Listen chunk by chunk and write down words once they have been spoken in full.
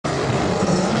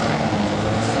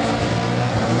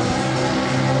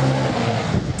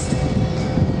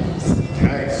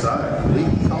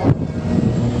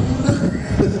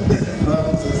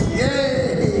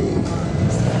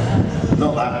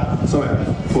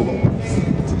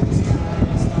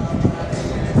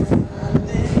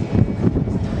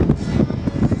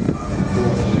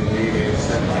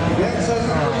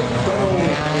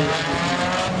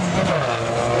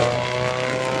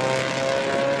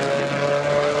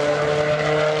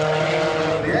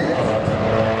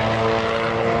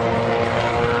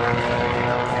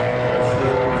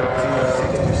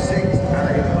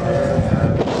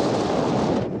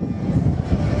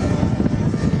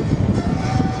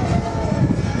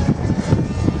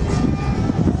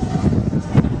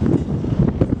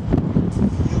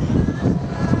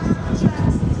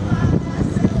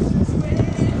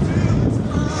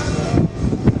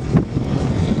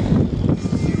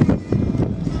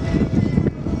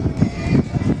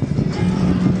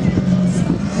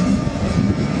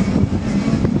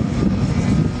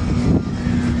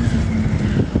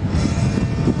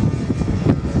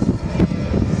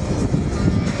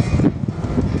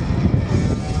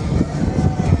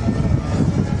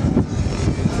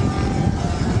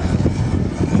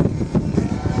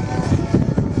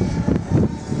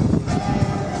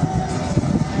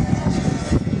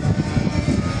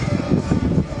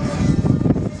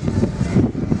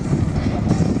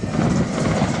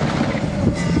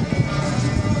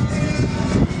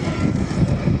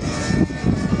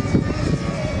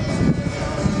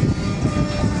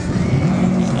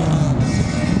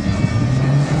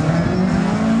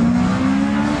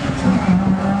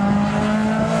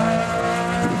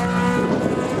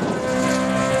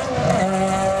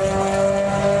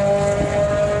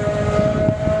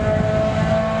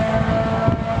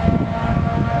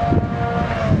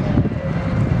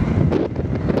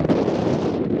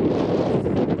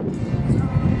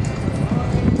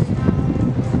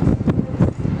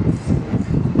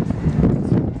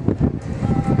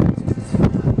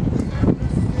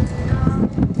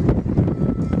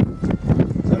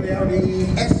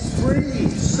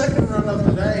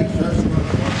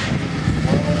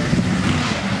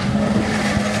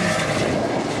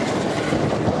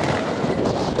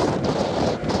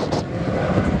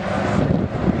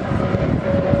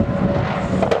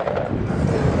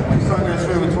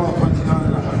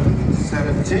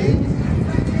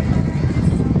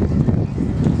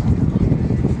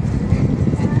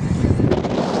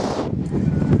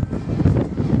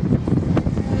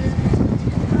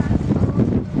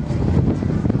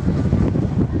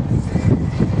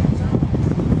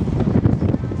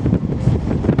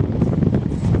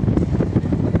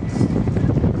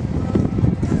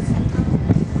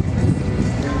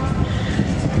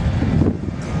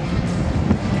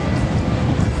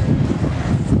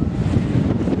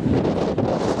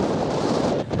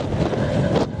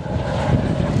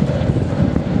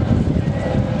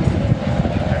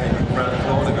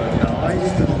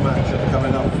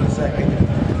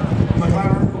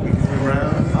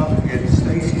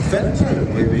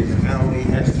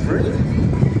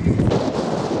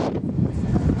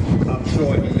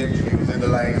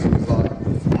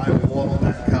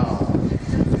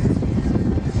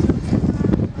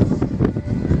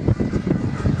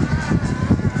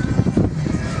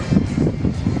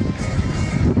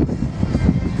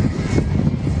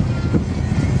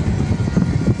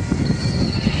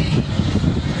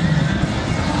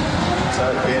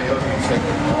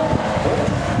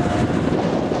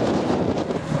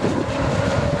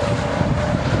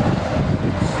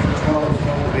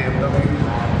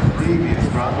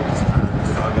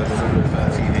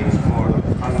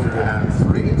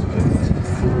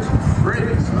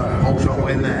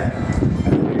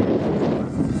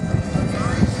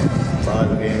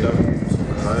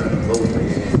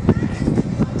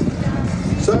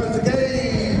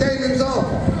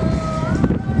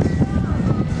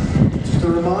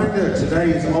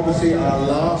Today is obviously our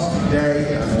last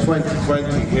day of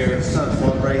 2020 here at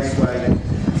Santford Raceway.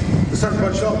 The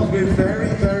Santford shop has been very,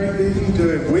 very busy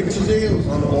doing winter deals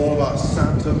on all of our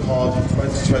Santa Pod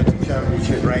 2020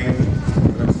 Championship range.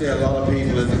 And I see a lot of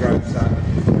people in the grandstand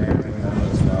wearing them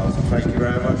as well. So thank you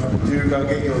very much. Do go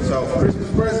get yourself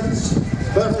Christmas presents,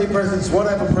 birthday presents,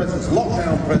 whatever presents,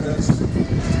 lockdown presents,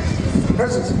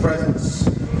 presents and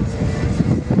presents.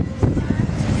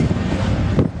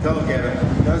 Go and get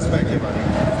them. Go spend your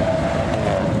money.